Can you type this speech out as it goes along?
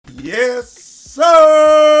Yes, sir.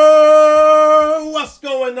 What's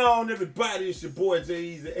going on, everybody? It's your boy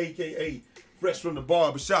Eazy, aka Fresh from the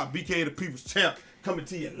Barbershop, BK the People's Champ, coming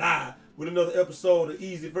to you live with another episode of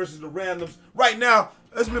Eazy versus the Randoms. Right now,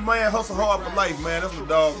 that's my man Hustle Hard for Life, man. That's my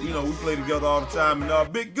dog. You know, we play together all the time.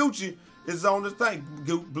 And Big Gucci is on this thing.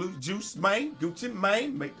 Blue Juice, man. Gucci,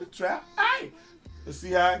 man. Make the trap. Hey, let's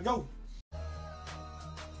see how it go.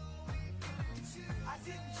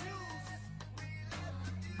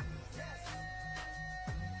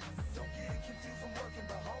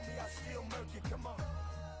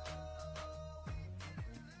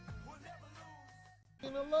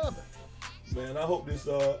 Man, I hope this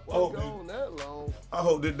I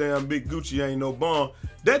hope this damn Big Gucci ain't no bum.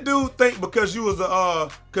 That dude think because you was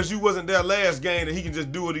cause you wasn't there last game that he can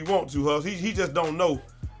just do what he want to, huh? He just don't know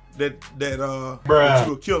that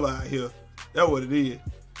you a killer out here. That's what it is.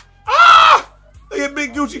 Ah! Look at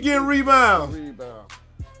Big Gucci getting rebounds.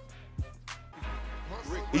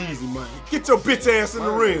 Easy, man. Get your bitch ass in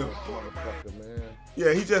the rim.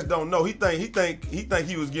 Yeah, he just don't know. He think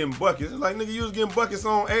he was getting buckets. It's like, nigga, you was getting buckets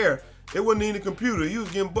on air. It wasn't even the computer. You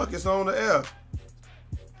was getting buckets on the air.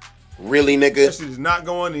 Really, nigga? That shit is not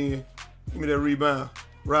going in. Give me that rebound.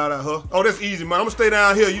 Right out, huh? Oh, that's easy, man. I'm gonna stay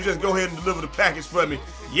down here. You just go ahead and deliver the package for me.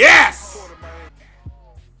 Yes!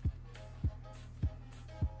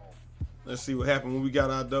 Let's see what happened when we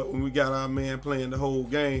got our man playing the whole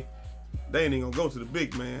game. They ain't even gonna go to the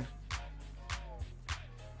big man.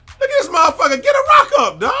 Look at this motherfucker. Get a rock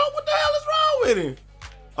up, dog. What the hell is wrong with him?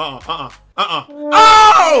 Oh!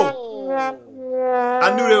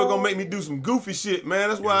 I knew they were gonna make me do some goofy shit, man.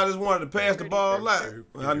 That's why I just wanted to pass the ball out.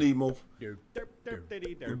 I need more.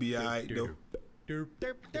 It'll be alright though. You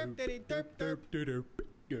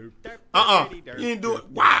ain't do it.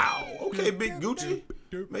 Wow. Okay, Big Gucci.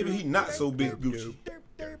 Maybe he not so Big Gucci.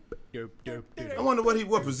 I wonder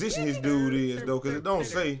what position his dude is though, cause it don't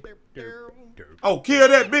say. Oh, kill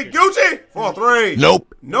that Big Gucci for 3.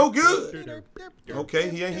 Nope. No good. Okay,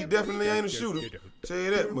 he definitely ain't a shooter. Tell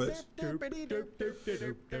you that much.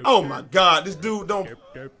 Oh my God, this dude don't.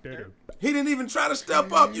 He didn't even try to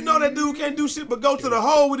step up. You know that dude can't do shit but go to the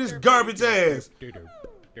hole with his garbage ass.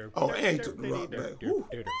 Oh, and he took the rock back. Woo.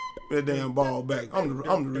 That damn ball back. I'm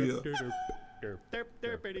the real.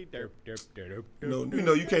 No, you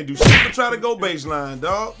know you can't do shit but try to go baseline,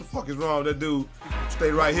 dog. The fuck is wrong with that dude?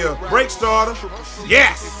 Stay right here. Break starter.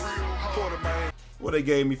 Yes! What they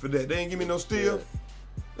gave me for that? They ain't give me no steal.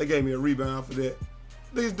 They gave me a rebound for that.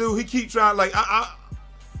 This dude, he keep trying like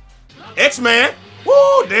X-Man.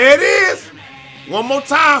 Woo, there it is. One more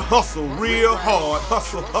time. Hustle real hard.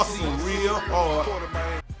 Hustle real hard.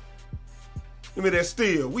 Give me that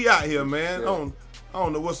steal. We out here, man. I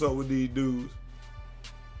don't know what's up with these dudes.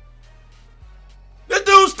 This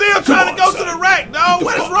dude's still trying to go to the rack, dog.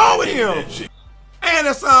 What is wrong with him? And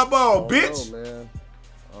that's our ball, bitch. I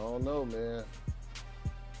don't know, man.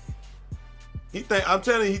 I'm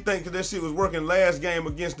telling you, he think that shit was working last game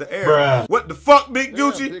against the air. Bruh. What the fuck, Big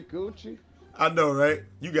Gucci? Big Gucci. I know, right?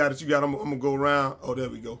 You got it. I'm gonna go around. Oh, there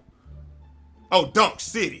we go. Oh, Dunk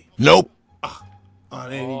City. Nope. Oh,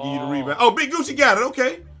 they didn't even give you the rebound. Oh, Big Gucci got it.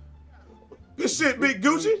 Okay. Good shit, Big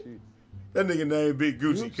Gucci. That nigga named Big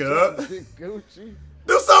Gucci, cuz. Big Gucci.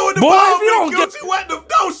 Do something with the ball, Big Gucci. What the?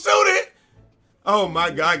 Don't shoot it. Oh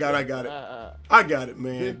my God, I got it. I got it,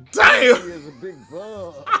 man. Big Damn. Gucci is a big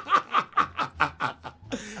bum.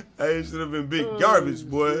 Hey, should have been big garbage,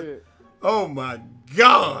 boy. Shit. Oh my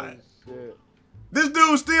God. Oh, shit. This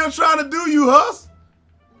dude's still trying to do you, Hus.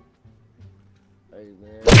 Hey,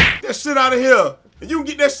 man. Get that shit out of here. And you can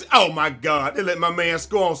get that shit. Oh my God. They let my man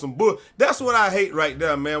score on some bull. That's what I hate right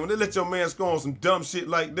there, man. When they let your man score on some dumb shit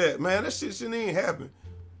like that, man, that shit shouldn't even happen.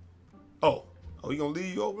 Oh, he gonna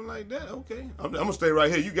leave you open like that? Okay. I'm gonna stay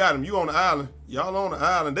right here. You got him. You on the island. Y'all on the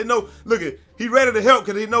island. They know, look at, he ready to help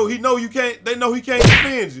because he know you can't, they know he can't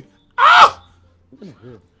defend you. Ah!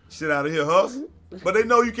 Shit out of here, Hus. But they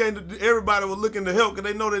know you can't, everybody was looking to help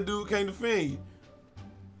because they know that dude can't defend you.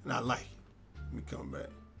 And I like it. Let me come back.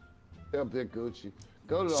 Yeah, Big Gucci.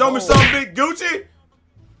 Go to the Show me home. something, Big Gucci.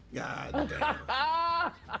 God damn.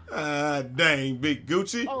 God dang, Big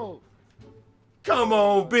Gucci. Oh. Come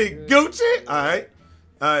on, Big Gucci. All right,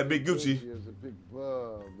 Big Gucci. Is a big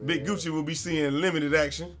bum, man. Big Gucci will be seeing limited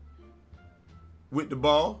action with the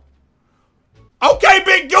ball. Okay,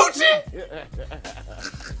 Big Gucci.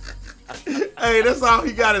 Hey, that's all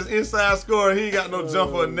he got is inside scoring. He ain't got no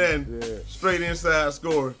jumper or nothing. Straight inside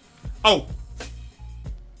scoring. Oh,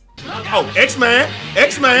 X-Man.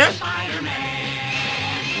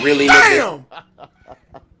 Really, Damn.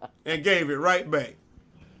 And gave it right back.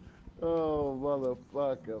 Oh,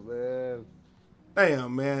 motherfucker, man.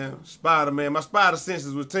 Damn, man. Spider-Man. My spider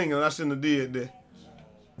senses was tingling. I shouldn't have did that.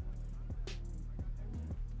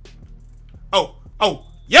 Oh,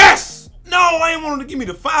 yes! No, I ain't wanting to give me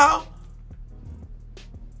the foul.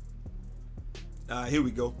 All right, here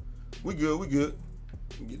we go. We good.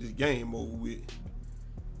 Get this game over with.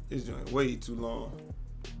 This joint way too long.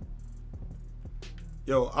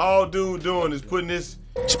 Yo, all dude doing is putting this.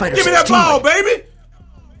 Spider give me that ball, baby.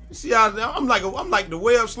 You see how I'm like the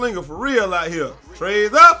web slinger for real out here.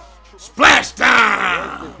 Trades up, splash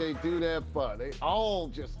time. What did they do that for? They all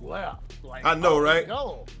just left. Like, I know, right?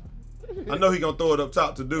 Go. I know he gonna throw it up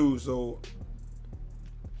top to dude, so.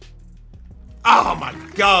 Oh my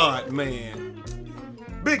God, man.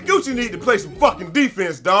 Big Gucci need to play some fucking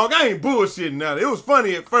defense, dog. I ain't bullshitting now. It was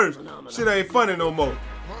funny at first. Shit ain't funny no more.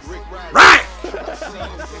 Right!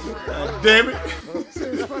 God damn it.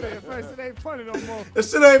 Shit was funny at first. It ain't funny no more. That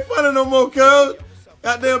shit ain't funny no more, cuz.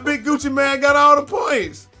 Goddamn Big Gucci man got all the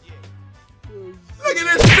points. Look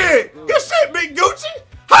at this shit. Good shit, Big Gucci.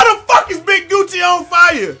 How the fuck is Big Gucci on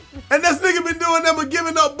fire? And this nigga been doing them but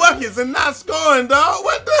giving up buckets and not scoring, dog.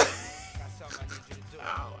 What the?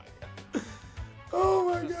 Oh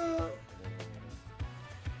my God.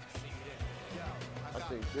 I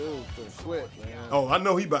think dude's gonna quit, man. Oh, I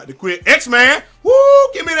know he about to quit. X-Man. Woo,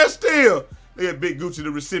 give me that steal. Look at Big Gucci,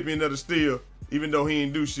 the recipient of the steal, even though he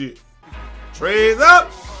ain't do shit. Trades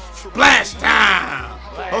up. Splash time.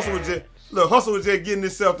 Hustle was just getting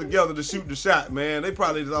himself together to shoot the shot, man. They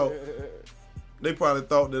probably thought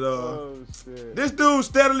that this dude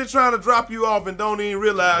steadily trying to drop you off and don't even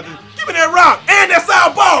realize it. Give me that rock and that's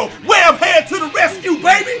our ball. Web head to the rescue,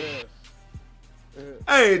 baby.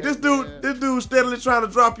 Hey, this dude steadily trying to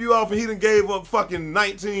drop you off and he done gave up fucking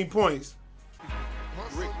 19 points.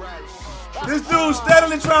 This dude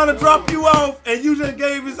steadily trying to drop you off and you just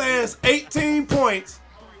gave his ass 18 points.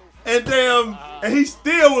 And damn, and he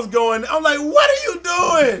still was going. I'm like, what are you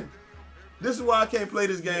doing? This is why I can't play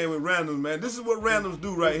this game with randoms, man. This is what randoms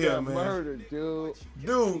do right here, man. Murdered, dude.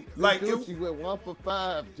 Dude, like Gucci went 1 for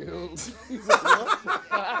 5, dude. He went 1 for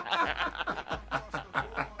 5.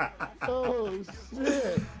 Oh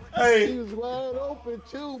shit. Hey. He was wide open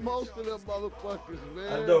too, most of them motherfuckers,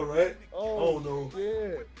 man. I know, right? Oh no.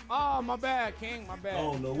 Shit. Oh, my bad, King. My bad. I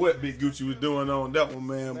don't know what Big Gucci was doing on that one,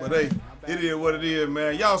 man. But hey, it is what it is,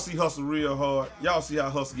 man. Y'all see Hustle real hard. Y'all see how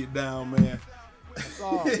Hustle get down, man.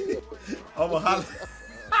 I'm a holler.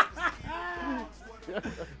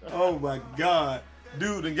 Oh my God.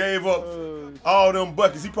 Dude done gave up all them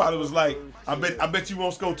buckets. He probably was like, I bet you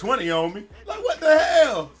won't score 20 on me. Like, what the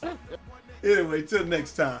hell? Anyway, till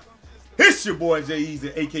next time. It's your boy Jay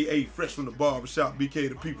Eazy, aka Fresh from the Barbershop, BK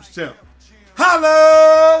the People's Champ.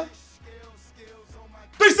 Holla!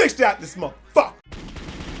 360 out this motherfucker.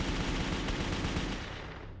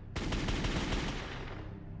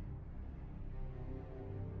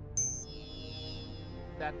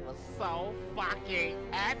 That was so fucking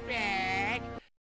epic!